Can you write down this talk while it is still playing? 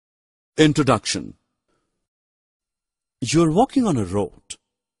Introduction. You are walking on a road.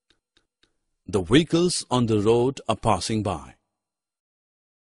 The vehicles on the road are passing by.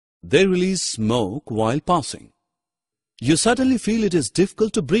 They release smoke while passing. You suddenly feel it is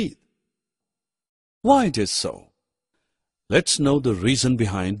difficult to breathe. Why it is so? Let's know the reason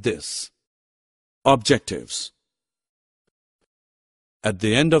behind this. Objectives. At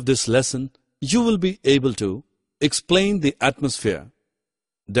the end of this lesson, you will be able to explain the atmosphere,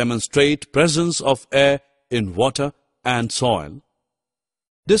 demonstrate presence of air in water and soil,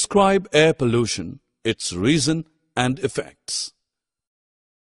 describe air pollution, its reason and effects.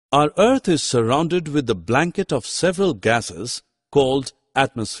 Our Earth is surrounded with the blanket of several gases called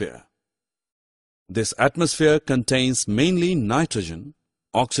atmosphere. This atmosphere contains mainly nitrogen,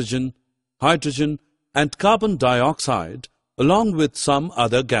 oxygen, hydrogen and carbon dioxide along with some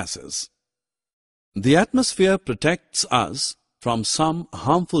other gases. The atmosphere protects us from some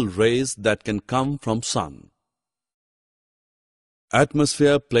harmful rays that can come from sun.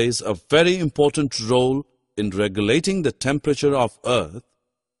 Atmosphere plays a very important role in regulating the temperature of Earth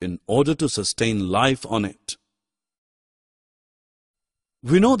in order to sustain life on it.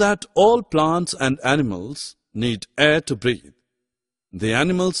 We know that all plants and animals need air to breathe. The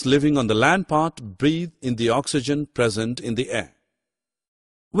animals living on the land part breathe in the oxygen present in the air.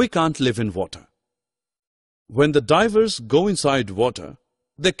 We can't live in water. When the divers go inside water,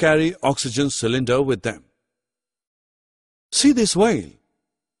 they carry oxygen cylinder with them. See this whale.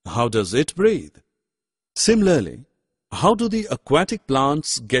 How does it breathe? Similarly, how do the aquatic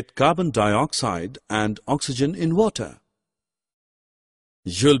plants get carbon dioxide and oxygen in water?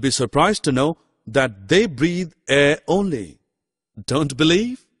 You'll be surprised to know that they breathe air only. Don't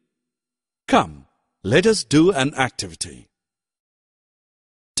believe? Come, let us do an activity.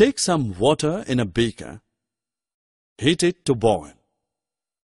 Take some water in a beaker. Heat it to boil.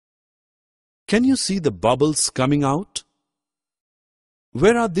 Can you see the bubbles coming out?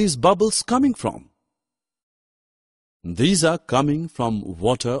 Where are these bubbles coming from? These are coming from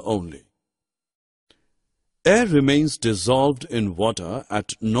water only. Air remains dissolved in water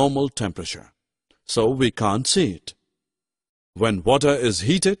at normal temperature, so we can't see it. When water is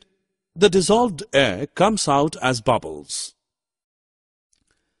heated, the dissolved air comes out as bubbles.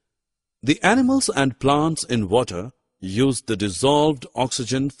 The animals and plants in water use the dissolved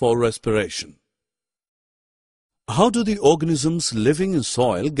oxygen for respiration. How do the organisms living in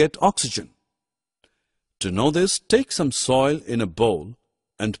soil get oxygen? To know this, take some soil in a bowl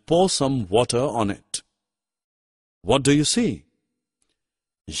and pour some water on it. What do you see?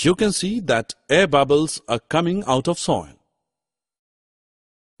 You can see that air bubbles are coming out of soil.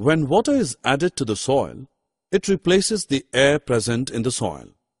 When water is added to the soil, it replaces the air present in the soil.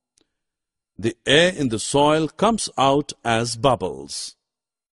 The air in the soil comes out as bubbles.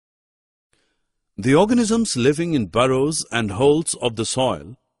 The organisms living in burrows and holes of the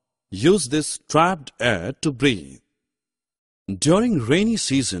soil use this trapped air to breathe. During rainy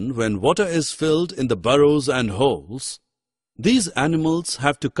season, when water is filled in the burrows and holes, these animals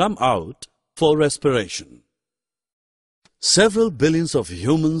have to come out for respiration. Several billions of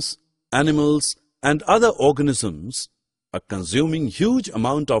humans, animals, and other organisms are consuming huge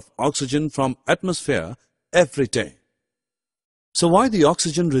amount of oxygen from atmosphere every day. So why the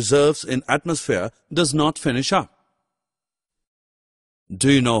oxygen reserves in atmosphere does not finish up? Do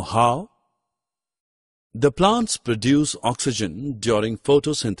you know how? The plants produce oxygen during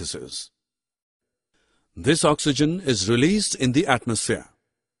photosynthesis. This oxygen is released in the atmosphere.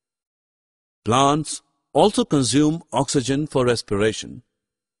 Plants also consume oxygen for respiration,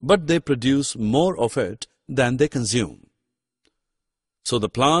 but they produce more of it than they consume. So the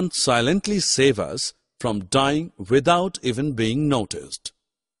plants silently save us from dying without even being noticed.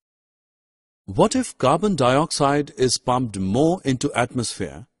 What if carbon dioxide is pumped more into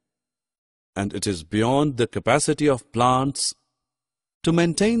atmosphere and it is beyond the capacity of plants to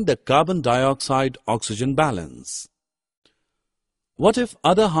maintain the carbon dioxide-oxygen balance? What if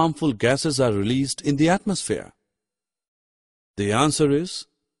other harmful gases are released in the atmosphere? The answer is,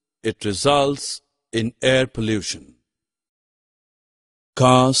 it results in air pollution.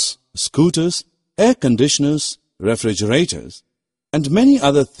 Cars, scooters, air conditioners, refrigerators, and many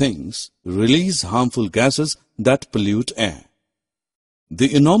other things release harmful gases that pollute air.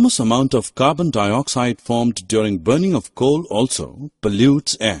 The enormous amount of carbon dioxide formed during burning of coal also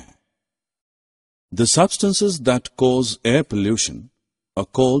pollutes air. The substances that cause air pollution are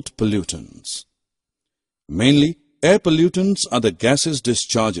called pollutants. Mainly, air pollutants are the gases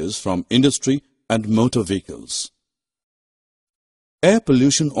discharges from industry and motor vehicles. Air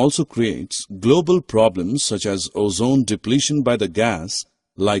pollution also creates global problems such as ozone depletion by the gas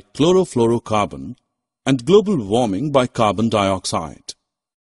like chlorofluorocarbon and global warming by carbon dioxide.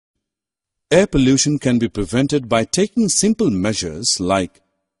 Air pollution can be prevented by taking simple measures like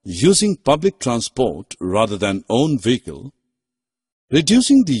using public transport rather than own vehicle,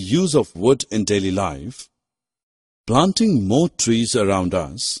 reducing the use of wood in daily life, planting more trees around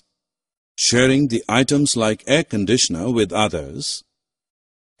us, sharing the items like air conditioner with others,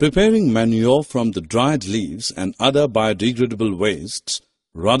 preparing manure from the dried leaves and other biodegradable wastes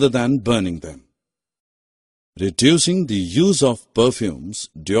rather than burning them, reducing the use of perfumes,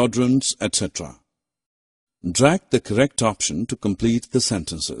 deodorants, etc. Drag the correct option to complete the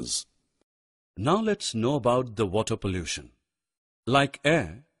sentences. Now let's know about the water pollution. Like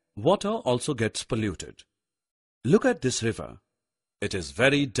air, water also gets polluted. Look at this river. It is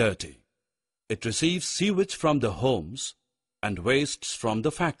very dirty. It receives sewage from the homes and wastes from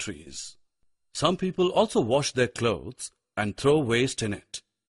the factories. Some people also wash their clothes and throw waste in it.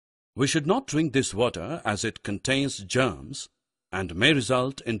 We should not drink this water as it contains germs and may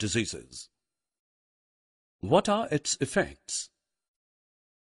result in diseases. What are its effects?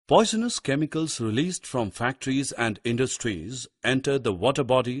 Poisonous chemicals released from factories and industries enter the water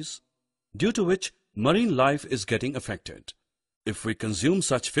bodies, due to which marine life is getting affected. If we consume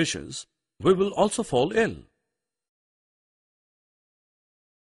such fishes, we will also fall ill.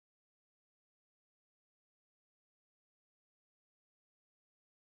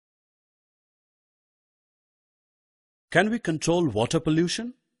 Can we control water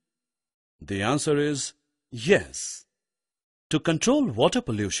pollution? The answer is yes. To control water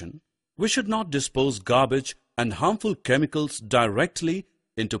pollution, we should not dispose garbage and harmful chemicals directly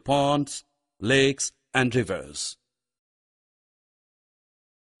into ponds, lakes and rivers.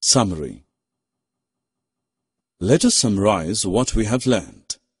 Summary. Let us summarize what we have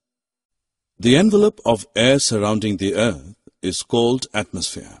learned. The envelope of air surrounding the earth is called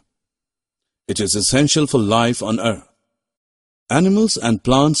atmosphere. It is essential for life on earth. Animals and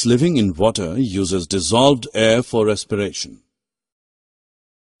plants living in water uses dissolved air for respiration.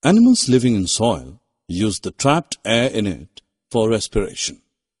 Animals living in soil use the trapped air in it for respiration.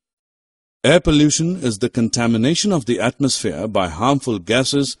 Air pollution is the contamination of the atmosphere by harmful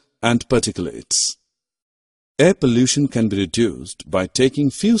gases and particulates. Air pollution can be reduced by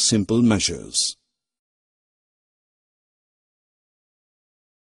taking few simple measures.